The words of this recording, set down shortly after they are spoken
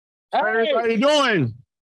Hey, how you doing?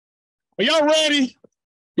 Are y'all ready?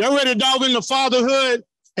 Y'all ready to dive into fatherhood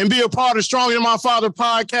and be a part of Stronger Than My Father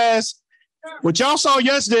podcast? What y'all saw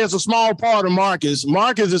yesterday is a small part of Marcus.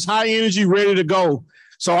 Marcus is high energy, ready to go.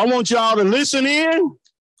 So I want y'all to listen in,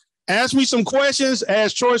 ask me some questions,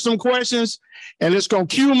 ask Troy some questions, and it's going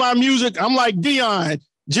to cue my music. I'm like Dion,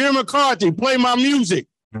 Jim McCarthy, play my music.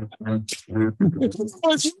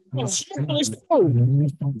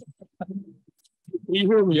 You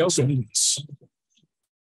hear me? Okay.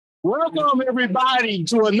 Welcome, everybody,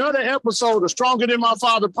 to another episode of Stronger Than My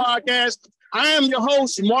Father podcast. I am your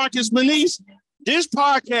host, Marcus Manise. This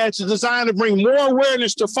podcast is designed to bring more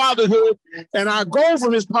awareness to fatherhood, and our goal for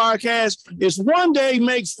this podcast is one day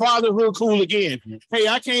make fatherhood cool again. Hey,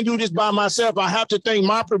 I can't do this by myself. I have to thank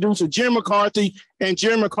my producer, Jim McCarthy, and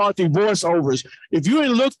Jim McCarthy Voiceovers. If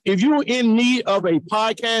you're in need of a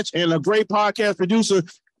podcast and a great podcast producer,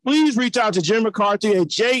 please reach out to Jim McCarthy at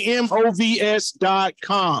jmovs.com.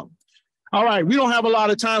 All right, we don't have a lot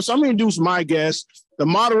of time, so I'm going to introduce my guest. The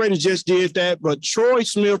moderator just did that, but Troy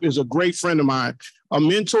Smith is a great friend of mine, a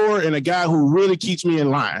mentor and a guy who really keeps me in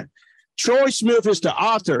line. Troy Smith is the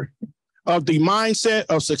author of The Mindset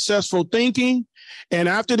of Successful Thinking. And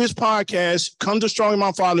after this podcast, come to Stronger Than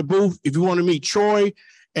My Father booth if you want to meet Troy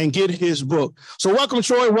and get his book. So welcome,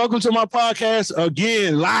 Troy. Welcome to my podcast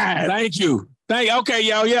again, live. Thank you. Okay,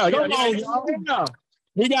 y'all. Yeah.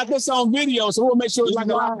 We got this on video, so we'll make sure it's like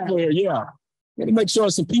a live player. Yeah. Got to make sure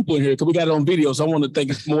there's some people in here because we got it on video, so I want to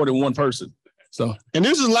think it's more than one person. So, and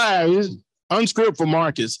this is live. It's unscripted for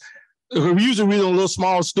Marcus. We're usually in a little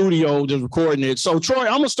small studio just recording it. So, Troy,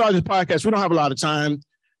 I'm going to start this podcast. We don't have a lot of time.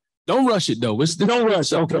 Don't rush it, though. Don't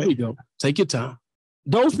rush. Okay. There we go. Take your time.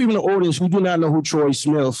 Those people in the audience who do not know who Troy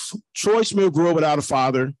Smith grew up without a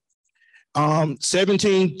father,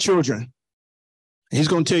 17 children. He's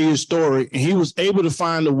going to tell you his story, and he was able to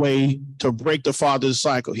find a way to break the father's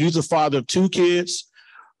cycle. He's a father of 2 kids,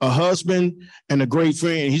 a husband, and a great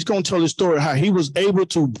friend. He's going to tell his story how he was able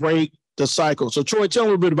to break the cycle. So, Troy, tell me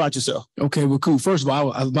a little bit about yourself. Okay, well, cool. First of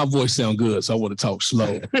all, my voice sounds good, so I want to talk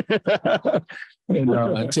slow. And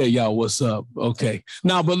I tell y'all what's up. Okay.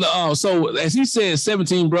 Now, but so as he said,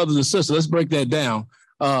 17 brothers and sisters. Let's break that down.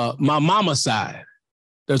 My mama's side,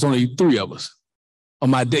 there's only 3 of us. On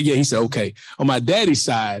my dad, he said, okay. On my daddy's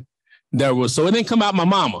side, so it didn't come out my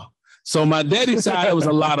mama. So my daddy's side, there was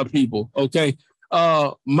a lot of people, okay?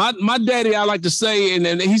 My daddy, I like to say,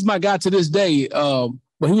 and he's my guy to this day, but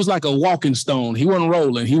he was like a walking stone. He wasn't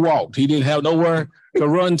rolling, he walked. He didn't have nowhere to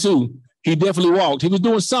run to. He definitely walked. He was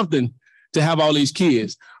doing something to have all these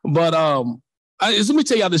kids. But let me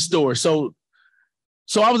tell y'all this story. So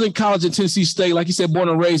I was in college at Tennessee State, like you said, born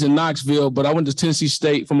and raised in Knoxville, but I went to Tennessee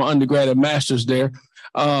State for my undergrad and master's there.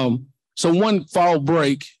 So one fall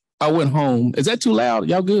break, I went home. Is that too loud?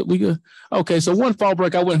 Y'all good? We good? Okay, so one fall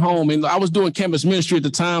break, I went home, and I was doing campus ministry at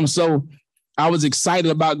the time, so I was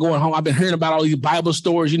excited about going home. I've been hearing about all these Bible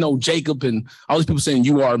stories, Jacob and all these people saying,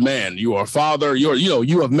 you are a man, you are a father,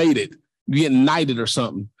 you have made it. You get knighted or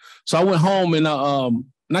something. So I went home, and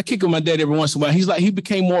I kick with my dad every once in a while. He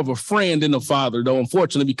became more of a friend than a father, though,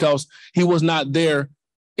 unfortunately, because he was not there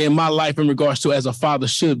in my life in regards to as a father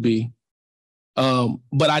should be.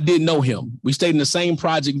 But I did know him. We stayed in the same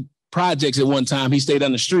projects at one time. He stayed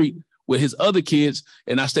down the street with his other kids,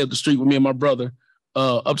 and I stayed up the street with me and my brother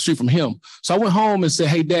up the street from him. So I went home and said,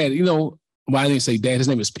 hey, Dad, well, I didn't say Dad. His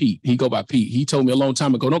name is Pete. He go by Pete. He told me a long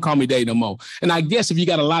time ago, don't call me Daddy no more. And I guess if you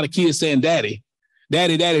got a lot of kids saying Daddy,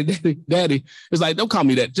 it's like, don't call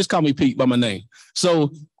me that. Just call me Pete by my name.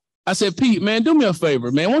 So I said, Pete, man, do me a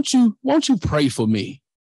favor, man. Won't you pray for me?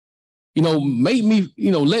 Make me,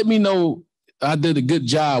 let me know I did a good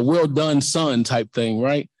job. Well done, son, type thing,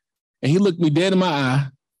 right? And he looked me dead in my eye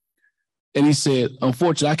and he said,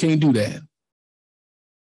 unfortunately, I can't do that.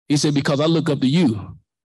 He said, because I look up to you.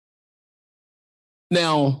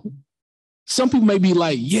 Now, some people may be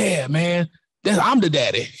like, yeah, man, I'm the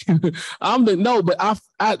daddy. But I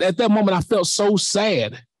at that moment, I felt so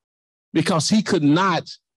sad because he could not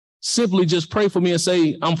simply just pray for me and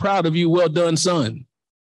say, I'm proud of you. Well done, son.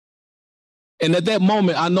 And at that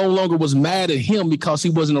moment, I no longer was mad at him because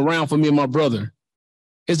he wasn't around for me and my brother.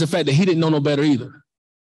 It's the fact that he didn't know no better either.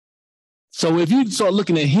 So if you start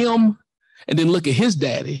looking at him and then look at his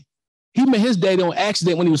daddy, he met his daddy on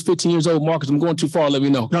accident when he was 15 years old. Marcus, I'm going too far, let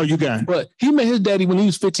me know. No, you got it. But he met his daddy when he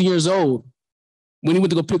was 15 years old, when he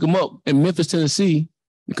went to go pick him up in Memphis, Tennessee,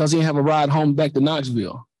 because he didn't have a ride home back to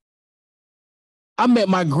Knoxville. I met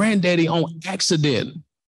my granddaddy on accident.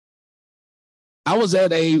 I was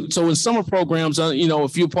so in summer programs,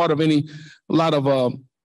 if you're part of a lot of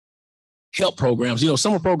help programs. You know,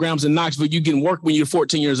 summer programs in Knoxville, you can work when you're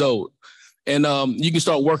 14 years old. And you can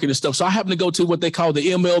start working and stuff. So I happen to go to what they call the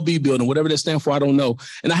MLB building, whatever that stands for, I don't know.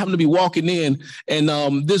 And I happen to be walking in,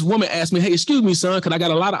 and this woman asked me, hey, excuse me, son, because I got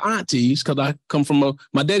a lot of aunties, because I come from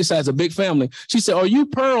my daddy's side is a big family. She said, are you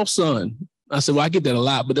Pearl's son? I said, well, I get that a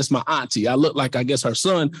lot, but that's my auntie. I look like, I guess, her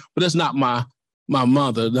son, but that's not my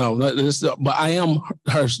mother. No, but I am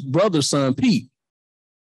her brother's son, Pete.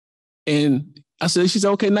 And she said,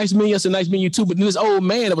 okay, nice meeting you. I said, nice meeting you too. But then this old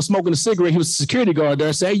man that was smoking a cigarette, he was a security guard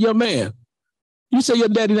there, said, hey, young man, you say your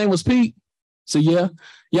daddy's name was Pete? I said, yeah.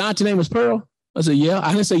 Your auntie name was Pearl? I said, yeah.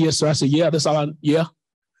 I didn't say yes, sir. I said, yeah, that's all yeah.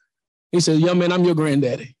 He said, young man, I'm your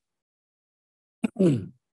granddaddy.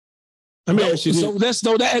 Let me ask you this.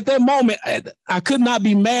 So at that moment, I could not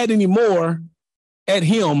be mad anymore at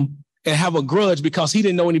him and have a grudge because he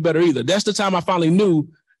didn't know any better either. That's the time I finally knew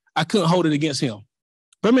I couldn't hold it against him.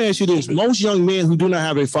 Let me ask you this. Most young men who do not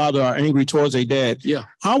have a father are angry towards a dad. Yeah.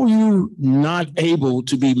 How are you not able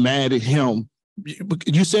to be mad at him?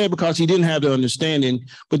 You said because he didn't have the understanding,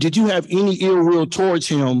 but did you have any ill will towards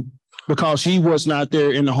him because he was not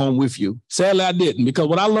there in the home with you? Sadly, I didn't, because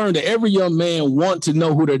what I learned that every young man wants to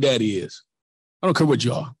know who their daddy is. I don't care what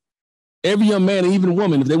you are. Every young man and even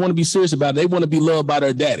woman, if they want to be serious about it, they want to be loved by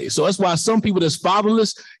their daddy. So that's why some people that's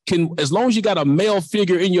fatherless can, as long as you got a male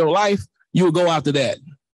figure in your life, you will go after that.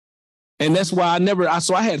 And that's why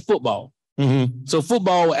I had football. Mm-hmm. So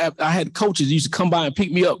football, I had coaches used to come by and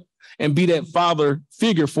pick me up and be that father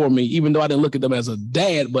figure for me, even though I didn't look at them as a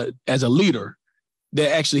dad, but as a leader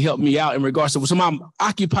that actually helped me out in regards to, so I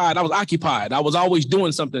was occupied. I was always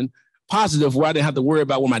doing something positive where I didn't have to worry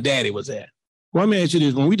about where my daddy was at. Well, let me ask you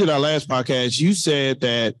this. When we did our last podcast, you said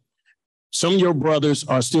that some of your brothers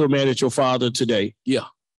are still mad at your father today. Yeah.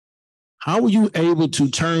 How were you able to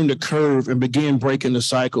turn the curve and begin breaking the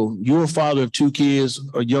cycle? You're a father of 2 kids,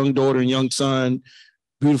 a young daughter and young son,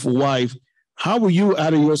 beautiful wife. How were you,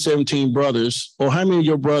 out of your 17 brothers, or how many of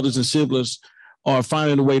your brothers and siblings are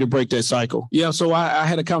finding a way to break that cycle? Yeah, so I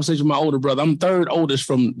had a conversation with my older brother. I'm third oldest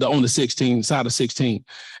from on the 16 side of 16.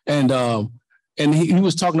 And he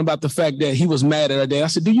was talking about the fact that he was mad at our dad. I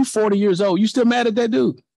said, dude, you 40 years old. You still mad at that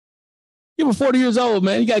dude? You were 40 years old,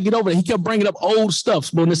 man. You got to get over it. He kept bringing up old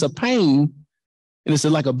stuff. But when it's a pain, and it's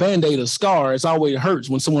like a Band-Aid, a scar, it's always hurts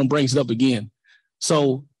when someone brings it up again.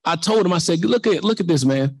 So I told him, I said, look at this,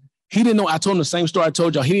 man. He didn't know. I told him the same story I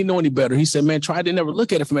told y'all. He didn't know any better. He said, man, try to never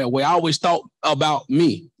look at it from that way. I always thought about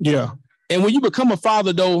me. Yeah. And when you become a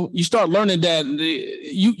father, though, you start learning that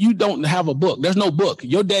you don't have a book. There's no book.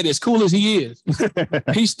 Your daddy, as cool as he is,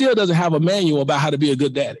 he still doesn't have a manual about how to be a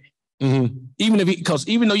good daddy. Mm-hmm. Because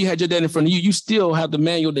even though you had your dad in front of you, you still have the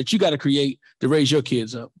manual that you got to create to raise your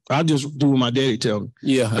kids up. I just do what my daddy tell me.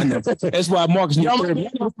 Yeah, I know. That's why Marcus.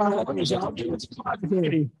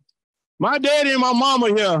 My daddy and my mama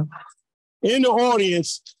here in the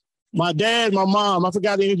audience. My dad, my mom, I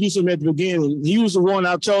forgot to introduce him at the beginning. He was the one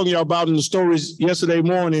I told you about in the stories yesterday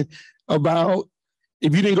morning about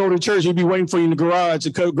if you didn't go to church, he'd be waiting for you in the garage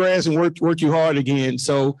to cut grass and work you hard again.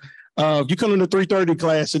 So if you come in the 3:30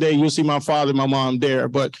 class today, you'll see my father and my mom there.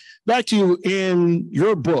 But back to you, in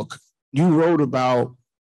your book, you wrote about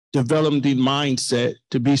developing the mindset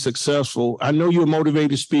to be successful. I know you're a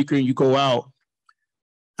motivated speaker and you go out.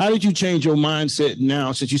 How did you change your mindset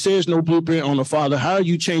now? Since you say there's no blueprint on the father, how are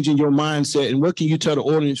you changing your mindset? And what can you tell the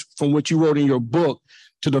audience from what you wrote in your book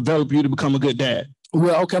to develop you to become a good dad?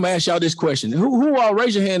 Well, okay, I'm going to ask y'all this question. Who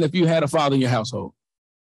raise your hand if you had a father in your household?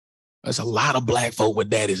 There's a lot of black folk with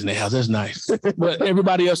daddies in their house. That's nice. But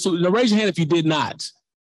everybody else, so raise your hand if you did not.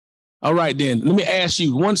 All right, then. Let me ask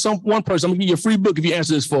you, one person, I'm going to give you a free book if you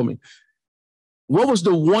answer this for me. What was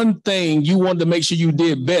the one thing you wanted to make sure you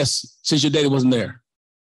did best since your daddy wasn't there?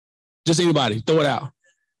 Just anybody, throw it out.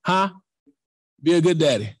 Huh? Be a good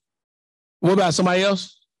daddy. What about somebody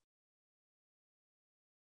else?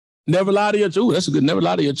 Never lie to your children. That's a good, never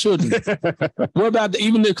lie to your children. What about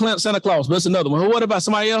even the Santa Claus? That's another one. What about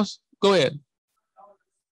somebody else? Go ahead.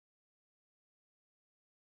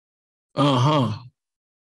 Uh-huh.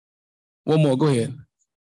 One more, go ahead.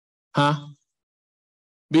 Huh?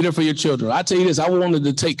 Be there for your children. I tell you this, I wanted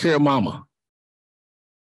to take care of mama.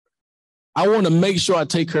 I want to make sure I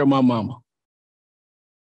take care of my mama.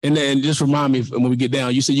 And then just remind me when we get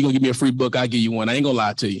down, you said you're going to give me a free book, I'll give you one. I ain't going to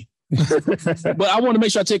lie to you. But I want to make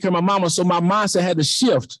sure I take care of my mama, so my mindset had to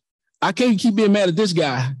shift. I can't keep being mad at this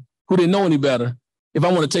guy who didn't know any better if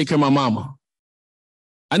I want to take care of my mama.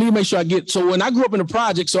 I need to make sure I get, so when I grew up in the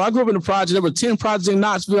project, there were 10 projects in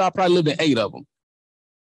Knoxville, I probably lived in 8 of them.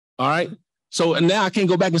 All right? So and now I can't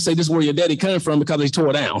go back and say this is where your daddy came from because they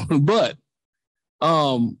tore it down. But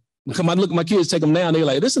Come on, look at my kids, take them down. They're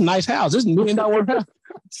like, this is a nice house. This is $1 million house.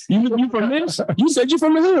 You from this? You said you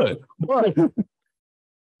from the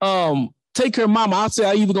hood. Take care of mama. I'll say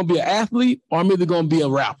I'm either going to be an athlete or I'm either going to be a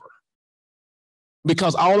rapper.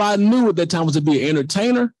 Because all I knew at that time was to be an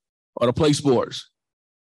entertainer or to play sports.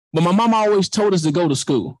 But my mom always told us to go to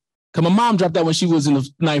school. Because my mom dropped out when she was in the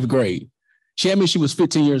 9th grade. She had me when she was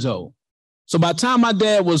 15 years old. So by the time my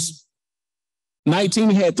dad was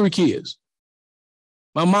 19, he had 3 kids.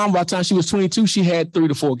 My mom, by the time she was 22, she had 3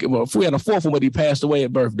 to 4 kids. Well, we had a 4th one, but he passed away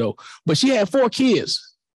at birth, though. But she had 4 kids.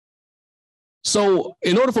 So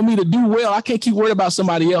in order for me to do well, I can't keep worried about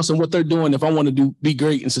somebody else and what they're doing if I want to be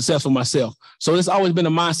great and successful myself. So it's always been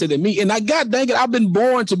a mindset in me. And God dang it, I've been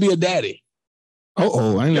born to be a daddy.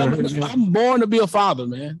 I'm born to be a father,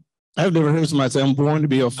 man. I've never heard somebody say I'm born to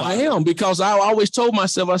be a father. I am, because I always told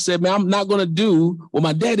myself, I said, man, I'm not going to do what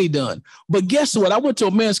my daddy done. But guess what? I went to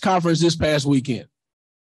a men's conference this past weekend.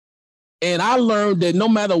 And I learned that no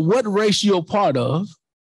matter what race you're a part of,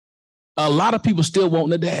 a lot of people still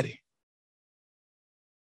want a daddy.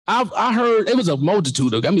 I heard it was a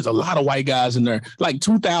multitude of, there's a lot of white guys in there, like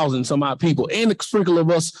 2,000 some odd people, and a sprinkle of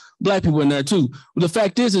us black people in there too. But the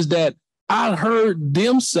fact is that I heard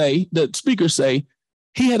them say, the speaker say,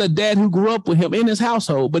 he had a dad who grew up with him in his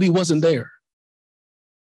household, but he wasn't there.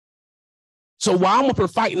 So while I'm up here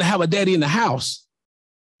fighting to have a daddy in the house,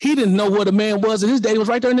 he didn't know what a man was, and his daddy was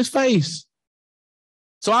right there in his face.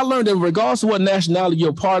 So I learned that regardless of what nationality you're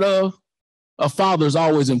a part of, a father is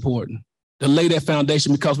always important to lay that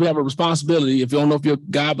foundation, because we have a responsibility, if you don't know if you're a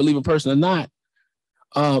God-believing person or not,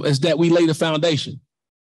 is that we lay the foundation.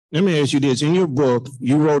 Let me ask you this. In your book,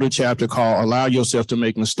 you wrote a chapter called Allow Yourself to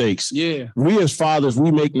Make Mistakes. Yeah. We as fathers,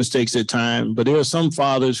 we make mistakes at times, but there are some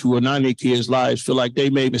fathers who are not in their kids' lives, feel like they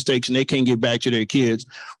made mistakes and they can't get back to their kids.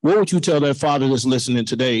 What would you tell that father that's listening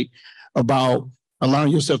today about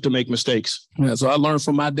allowing yourself to make mistakes? Yeah, so I learned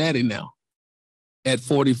from my daddy now. At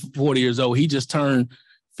 40 years old, he just turned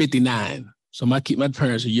 59. So my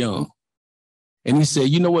parents are young. And he said,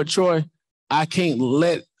 you know what, Troy? I can't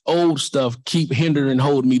let old stuff keep hindering and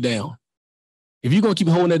holding me down. If you're going to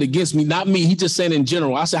keep holding that against me, not me, he just saying in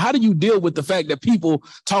general. I said, how do you deal with the fact that people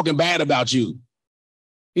talking bad about you?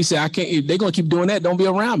 He said, I can't, if they're going to keep doing that, don't be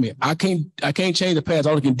around me. I can't change the past.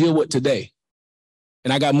 All I can deal with today.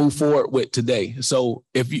 And I got to move forward with today. So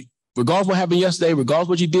regardless of what happened yesterday, regardless of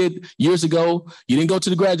what you did years ago, you didn't go to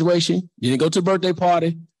the graduation, you didn't go to the birthday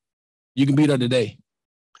party, you can be there today.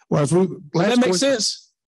 Well, does that make sense?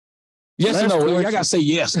 Yes or no? I got to say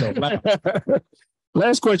yes, though.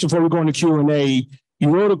 Last question before we go into Q&A. You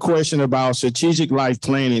wrote a question about strategic life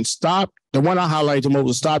planning. The one I highlighted the most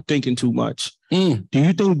was stop thinking too much. Do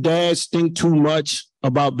you think dads think too much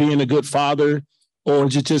about being a good father, or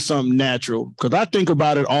is it just something natural? Because I think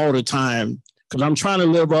about it all the time, because I'm trying to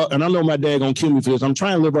live up, and I know my dad going to kill me for this. I'm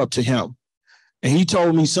trying to live up to him. And he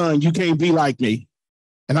told me, son, you can't be like me.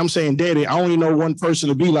 And I'm saying, Daddy, I only know one person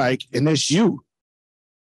to be like, and that's you.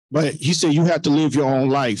 But he said, you have to live your own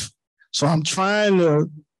life. So I'm trying to,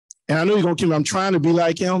 and I know you're going to kill me, I'm trying to be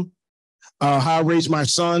like him. How I raise my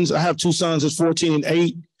sons. I have 2 sons that's 14 and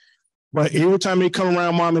 8. But every time they come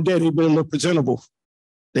around mom and dad, they better look presentable.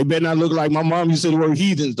 They better not look like my mom used to say the word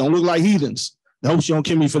heathens. Don't look like heathens. I hope she don't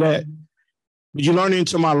kill me for that. But you learn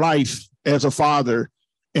into my life as a father.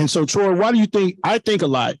 And so, Troy, why do you think I think a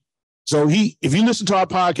lot? So if you listen to our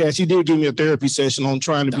podcast, he did give me a therapy session on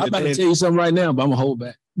trying to be I'm about to tell you something right now, but I'm going to hold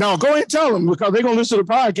back. No, go ahead and tell them, because they're going to listen to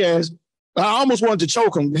the podcast. I almost wanted to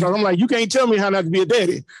choke him, because I'm like, you can't tell me how not to be a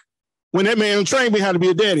daddy. When that man trained me how to be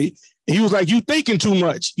a daddy, and he was like, you thinking too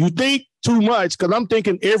much. You think too much, because I'm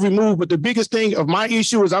thinking every move. But the biggest thing of my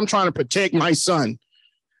issue is I'm trying to protect my son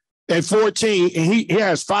at 14, and he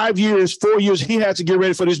has 4 years, he has to get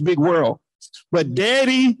ready for this big world. But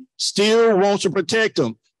daddy still wants to protect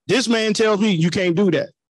him. This man tells me you can't do that.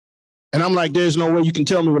 And I'm like, there's no way you can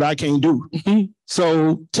tell me what I can't do.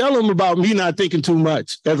 So tell him about me not thinking too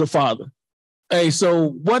much as a father. Hey, so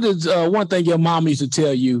what is one thing your mom used to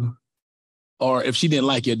tell you, or if she didn't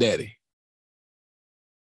like your daddy?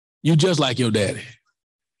 You just like your daddy.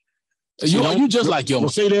 You just like your mom. Well,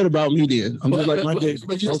 say that about me then. I'm just like my daddy.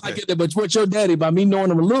 But you just like it, but what your daddy, by me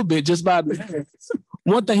knowing him a little bit, just by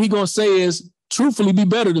one thing he gonna say is, truthfully, be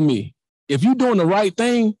better than me. If you're doing the right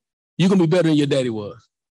thing, you're gonna be better than your daddy was.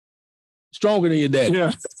 Stronger than your daddy.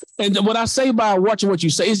 Yeah. And what I say by watching what you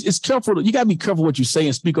say is, it's careful. You gotta be careful what you say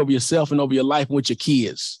and speak over yourself and over your life and with your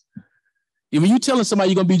kids. When you telling somebody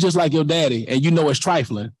you're gonna be just like your daddy and you know it's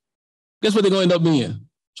trifling, guess what they're gonna end up being?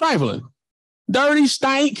 Trifling. Dirty,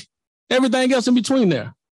 stank, everything else in between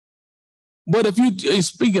there. But if you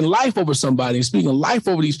speaking life over somebody and speaking life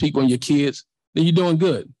over these people and your kids, then you're doing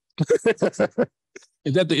good.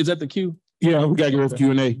 Is that the cue? Yeah, we gotta get off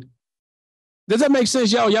Q&A. Does that make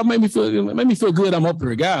sense, y'all? Y'all made me feel good. I'm up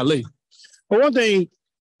here, golly. But one thing,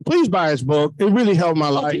 please buy his book. It really helped my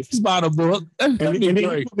life. Please buy the book. And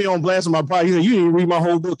he put me on blast on my podcast. He said, you didn't read my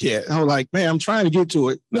whole book yet. I was like, man, I'm trying to get to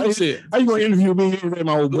it. That's it. How you gonna interview me and read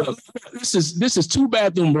my whole book? This is 2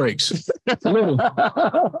 bathroom breaks. 2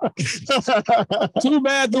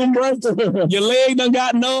 bathroom breaks. Your leg done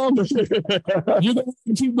got numb. You're gonna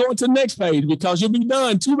keep going to the next page because you'll be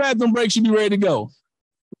done. 2 bathroom breaks, you'll be ready to go.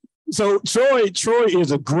 So Troy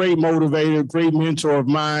is a great motivator, great mentor of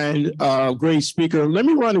mine, great speaker. Let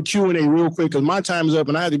me run a Q&A real quick because my time is up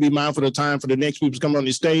and I have to be mindful of the time for the next people to come on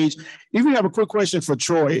the stage. If you have a quick question for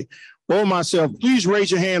Troy or myself, please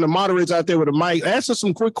raise your hand. The moderators out there with a mic, ask us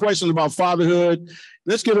some quick questions about fatherhood.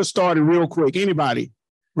 Let's get us started real quick. Anybody?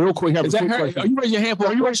 Real quick. Have a quick question. Are you raising your hand?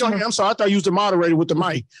 You raise your hand? I'm sorry. I thought you was the moderator with the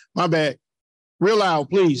mic. My bad. Real loud,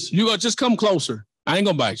 please. You gonna just come closer. I ain't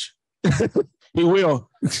gonna bite you. He will.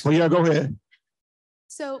 Well, yeah, go ahead.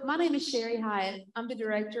 So my name is Sherry Hyatt. I'm the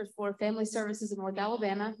director for Family Services in North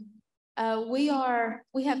Alabama. We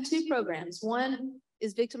have 2 programs. One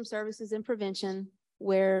is Victim Services and Prevention,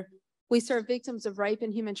 where we serve victims of rape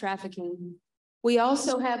and human trafficking. We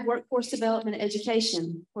also have Workforce Development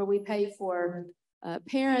Education, where we pay for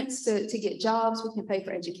parents to get jobs. We can pay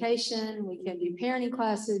for education. We can do parenting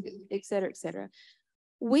classes, et cetera, et cetera.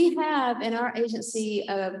 We have in our agency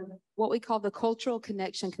what we call the Cultural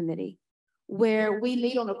Connection Committee, where we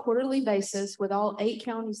meet on a quarterly basis with all 8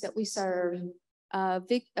 counties that we serve,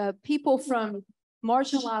 people from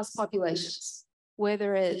marginalized populations,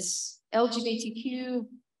 whether it's LGBTQ,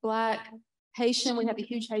 Black, Haitian, we have a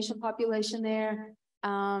huge Haitian population there,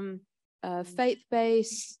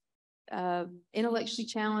 faith-based, intellectually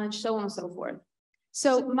challenged, so on and so forth.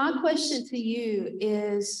 So my question to you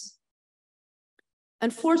is,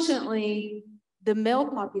 unfortunately, the male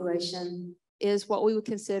population is what we would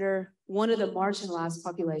consider one of the marginalized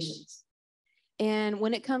populations. And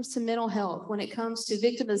when it comes to mental health, when it comes to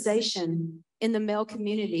victimization in the male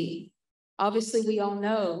community, obviously we all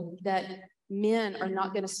know that men are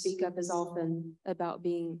not going to speak up as often about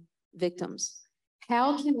being victims.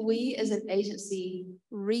 How can we as an agency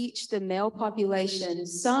reach the male population,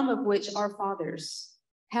 some of which are fathers?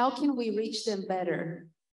 How can we reach them better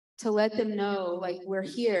to let them know, like, we're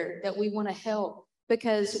here, that we want to help?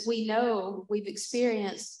 Because we know we've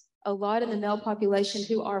experienced a lot in the male population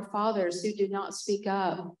who are fathers who do not speak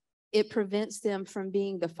up. It prevents them from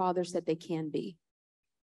being the fathers that they can be.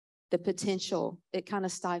 The potential, it kind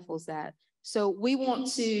of stifles that. So we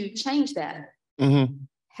want to change that. Mm-hmm.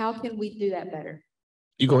 How can we do that better?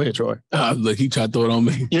 You go ahead, Troy. Look, he tried to throw it on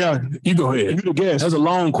me. Yeah, you go ahead. You the guest. That's a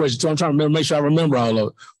long question, so I'm trying to make sure I remember all of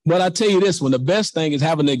it. But I tell you this one, the best thing is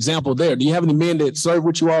having an example there. Do you have any men that serve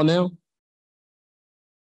with you all now?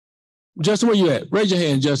 Justin, where you at? Raise your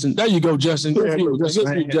hand, Justin. There you go, Justin. Good for you,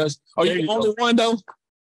 Justin. Are you the only one, though?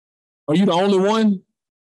 Are you the only one?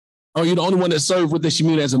 Or are you the only one that served with this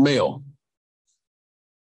community as a male?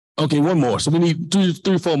 Okay, one more. So we need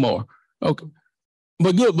 3, 4 more. Okay.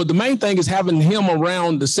 But good. But the main thing is having him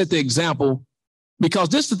around to set the example, because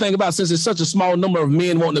this is the thing about, since it's such a small number of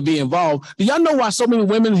men wanting to be involved. Do y'all know why so many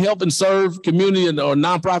women help and serve community or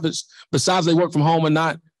nonprofits besides they work from home or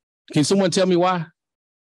not? Can someone tell me why?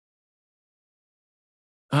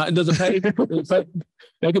 It doesn't pay.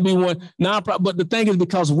 That could be one nonprofit. But the thing is,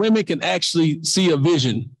 because women can actually see a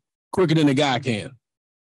vision quicker than a guy can.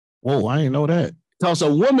 Whoa, I didn't know that. Because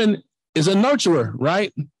a woman is a nurturer,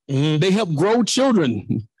 right? Mm-hmm. They help grow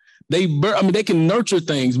children. They can nurture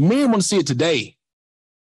things. Men want to see it today.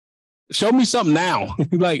 Show me something now.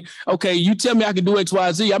 Like, okay, you tell me I can do X,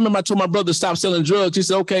 Y, Z. I remember I told my brother to stop selling drugs. He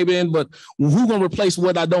said, okay, man, but who's going to replace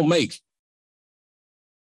what I don't make?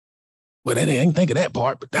 Well, they didn't think of that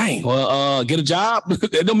part, but dang, well, get a job.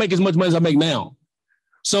 They don't make as much money as I make now.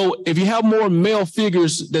 So if you have more male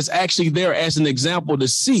figures that's actually there as an example to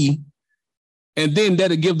see, and then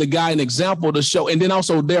that'll give the guy an example to show, and then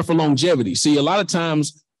also there for longevity. See, a lot of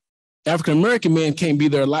times African-American men can't be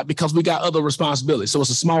there a lot because we got other responsibilities. So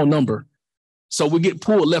it's a small number. So we get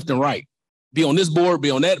pulled left and right. Be on this board,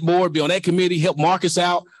 be on that board, be on that committee, help Marcus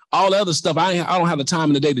out, all the other stuff. I don't have the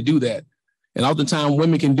time in the day to do that. And oftentimes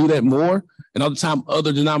women can do that more. And other time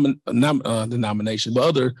other denominations, but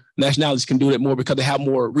other nationalities can do that more because they have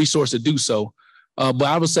more resources to do so. But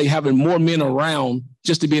I would say having more men around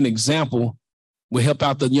just to be an example will help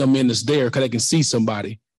out the young men that's there because they can see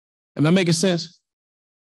somebody. Am I making sense?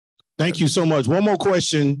 Thank you so much. One more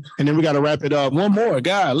question, and then we got to wrap it up. One more.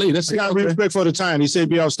 Golly, I got respect for the time. He said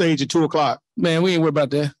be on stage at 2:00. Man, we ain't worried about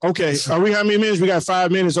that. Okay. Are we how many minutes? We got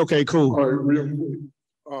 5 minutes. Okay, cool. All right, real quick.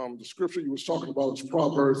 The scripture you was talking about is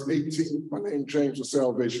Proverbs 18. My name is James of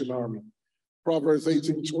Salvation Army. Proverbs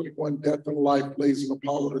 18:21, death and life lays in the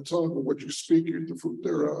power of the tongue, and what you speak is the fruit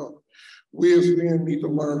thereof. We as men need to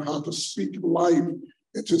learn how to speak life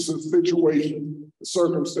into some situation,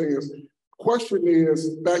 circumstance. Question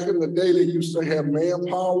is, back in the day, they used to have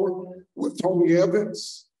manpower with Tony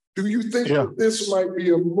Evans. Do you think that this might be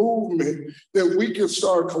a movement that we can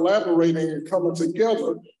start collaborating and coming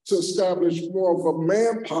together to establish more of a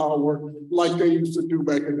manpower like they used to do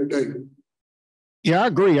back in the day? Yeah, I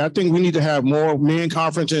agree. I think we need to have more men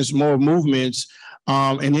conferences, more movements,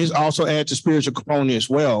 and this also adds to spiritual component as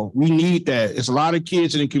well. We need that. It's a lot of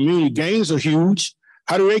kids in the community. Gangs are huge.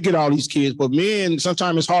 How do they get all these kids? But men,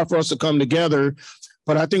 sometimes it's hard for us to come together.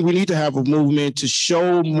 But I think we need to have a movement to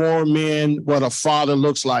show more men what a father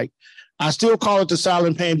looks like. I still call it the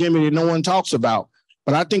silent pandemic that no one talks about.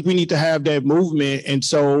 But I think we need to have that movement. And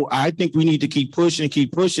so I think we need to keep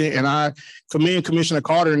pushing. And I commend Commissioner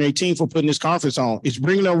Carter and their team for putting this conference on. It's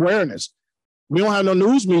bringing awareness. We don't have no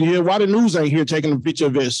news media here. Why the news ain't here taking a picture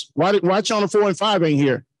of this? Why Channel 4 and 5 ain't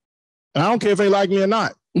here? And I don't care if they like me or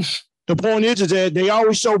not. The point is that they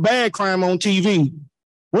always show bad crime on TV.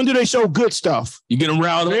 When do they show good stuff? You get them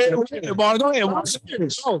riled up. Go ahead.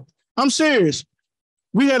 I'm serious.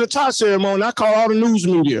 We had a tie ceremony. I called all the news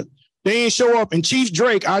media. They didn't show up. And Chief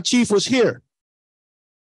Drake, our chief, was here.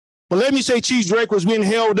 But let me say Chief Drake was being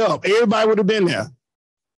held up. Everybody would have been there.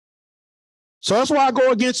 So that's why I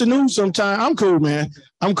go against the news sometimes. I'm cool, man.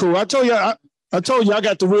 I'm cool. I told you I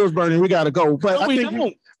got the wheels burning. We got to go. But no, I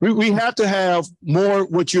think we have to have more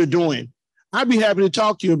what you're doing. I'd be happy to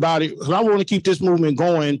talk to you about it because I want to keep this movement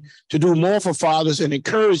going to do more for fathers and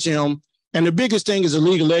encourage them. And the biggest thing is a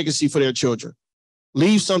legal legacy for their children.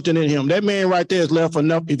 Leave something in him. That man right there has left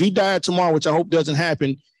enough. If he died tomorrow, which I hope doesn't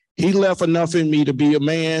happen, he left enough in me to be a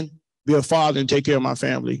man, be a father, and take care of my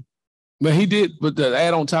family. But he did, but to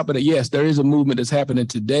add on top of that, yes, there is a movement that's happening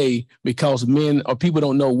today because men or people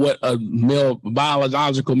don't know what a male,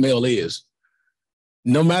 biological male is.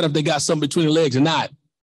 No matter if they got something between the legs or not,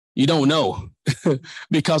 you don't know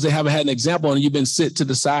because they haven't had an example and you've been sit to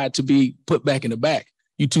the side to be put back in the back.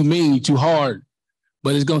 You too mean, you too hard,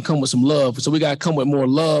 but it's going to come with some love. So we got to come with more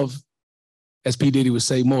love, as P. Diddy would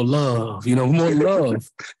say, more love, more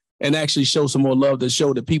love, and actually show some more love to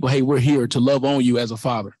show the people, hey, we're here to love on you as a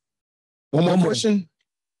father. One more question.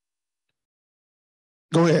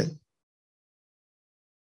 Go ahead.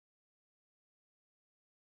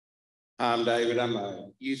 I'm David. I'm a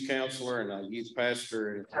youth counselor and a youth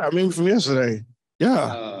pastor. I remember from yesterday.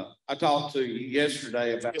 Yeah. I talked to you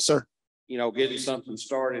yesterday about, yes, sir. Getting something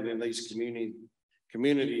started in these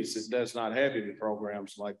communities that does not have any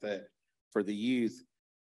programs like that for the youth.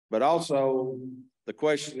 But also the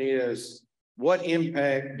question is, what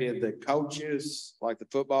impact did the coaches, like the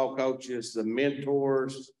football coaches, the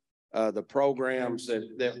mentors, the programs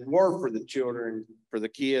that were for the children, for the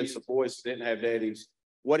kids, the boys that didn't have daddies,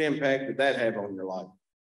 what impact did that have on your life?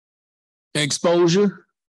 Exposure,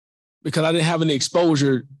 because I didn't have any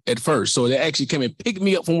exposure at first. So they actually came and picked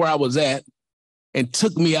me up from where I was at and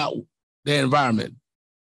took me out their environment.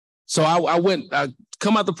 So I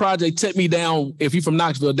come out the project, took me down, if you're from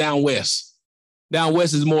Knoxville, down west. Down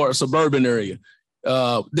west is more a suburban area.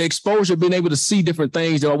 The exposure, being able to see different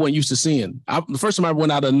things that I wasn't used to seeing. The first time I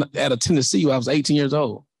went out of Tennessee, I was 18 years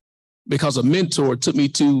old because a mentor took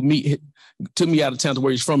me out of town to where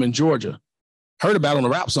he's from in Georgia. Heard about it on the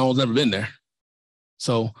rap songs, never been there.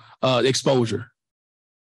 So exposure.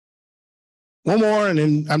 One more and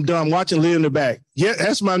then I'm done. I'm watching Lee in the back. Yeah,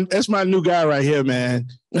 that's my new guy right here, man.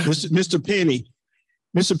 Mr. Penny.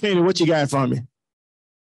 Mr. Penny, what you got for me?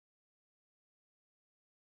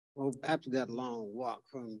 Well, after that long walk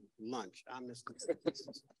from lunch, I missed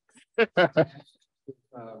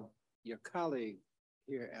your colleague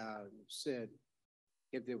here said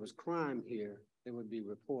if there was crime here, there would be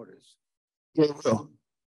reporters. Yeah.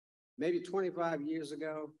 Maybe 25 years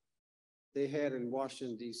ago, they had in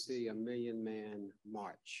Washington, D.C. a 1 million man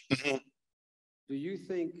march. Mm-hmm. Do you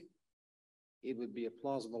think it would be a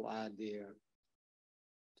plausible idea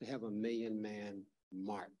to have a 1 million man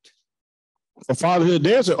march? For fatherhood,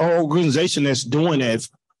 there's an organization that's doing that.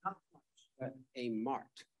 A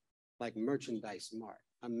mart, like merchandise mart,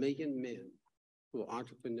 1 million men who are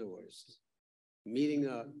entrepreneurs, meeting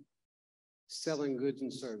up, selling goods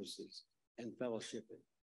and services, and fellowshipping.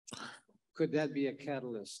 Could that be a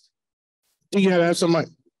catalyst? You gotta have somebody.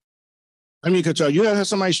 You gotta have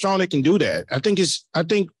somebody strong that can do that. I think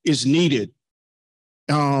it's needed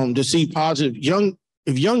to see positive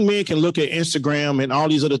If young men can look at Instagram and all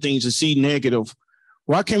these other things and see negative,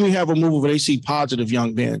 why can't we have a movement where they see positive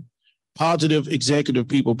young men? positive executive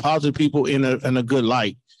people, positive people in a good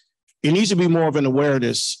light. It needs to be more of an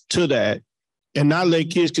awareness to that and not let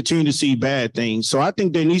kids continue to see bad things. So I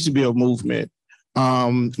think there needs to be a movement.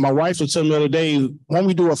 My wife was telling me the other day, why don't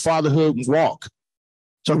we do a fatherhood walk?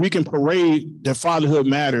 So we can parade that fatherhood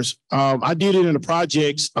matters. I did it in the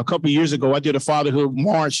projects a couple of years ago. I did a fatherhood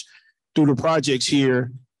march through the projects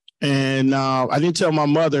here. And I didn't tell my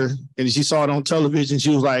mother, and she saw it on television.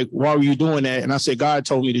 She was like, why were you doing that? And I said, God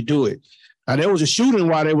told me to do it. Now, there was a shooting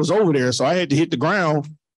while they was over there, so I had to hit the ground.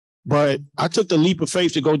 But I took the leap of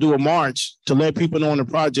faith to go do a march to let people know in the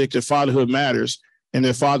project that fatherhood matters and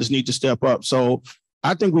that fathers need to step up. So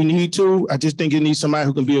I think we need to. I just think it needs somebody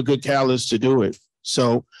who can be a good catalyst to do it.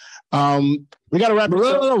 So we got to wrap it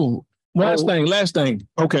up. Last thing.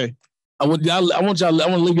 Okay. I want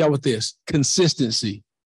to leave y'all with this consistency.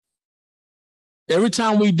 Every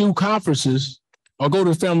time we do conferences or go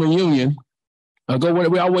to a family reunion or go where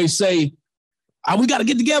we always say, we got to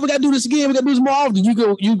get together. We got to do this again. We got to do this more often.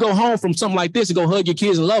 You go home from something like this and go hug your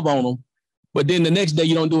kids and love on them. But then the next day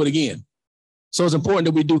you don't do it again. So it's important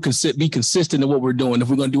that we be consistent in what we're doing if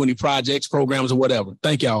we're going to do any projects, programs, or whatever.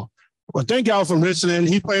 Thank y'all. Well, thank y'all for listening.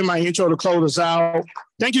 He played my intro to close us out.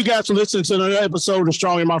 Thank you guys for listening to another episode of the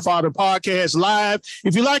Strong in My Father podcast live.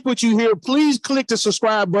 If you like what you hear, please click the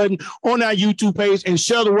subscribe button on our YouTube page and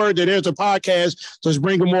share the word that there's a podcast. So it's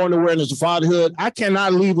bringing more awareness of fatherhood. I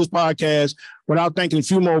cannot leave this podcast without thanking a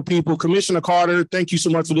few more people. Commissioner Carter, thank you so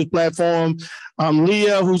much for this platform.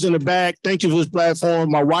 Leah, who's in the back, thank you for this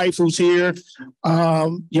platform. My wife, who's here.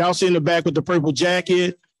 Y'all see in the back with the purple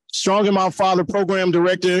jacket. Strong in My Father Program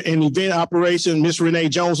Director and Event Operation, Miss Renee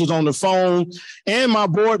Jones, is on the phone, and my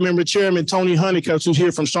board member, Chairman Tony Honeycutt, who's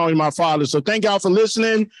here from Strong in My Father. So thank y'all for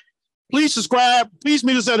listening. Please subscribe. Please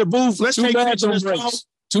meet us at the booth. Let's make bathroom breaks.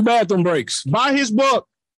 2 bathroom breaks. Buy his book,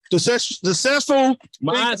 Successful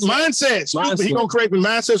Mindsets. He's going to create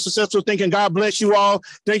Mindset Successful Thinking. God bless you all.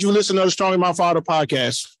 Thank you for listening to the Strong in My Father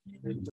podcast.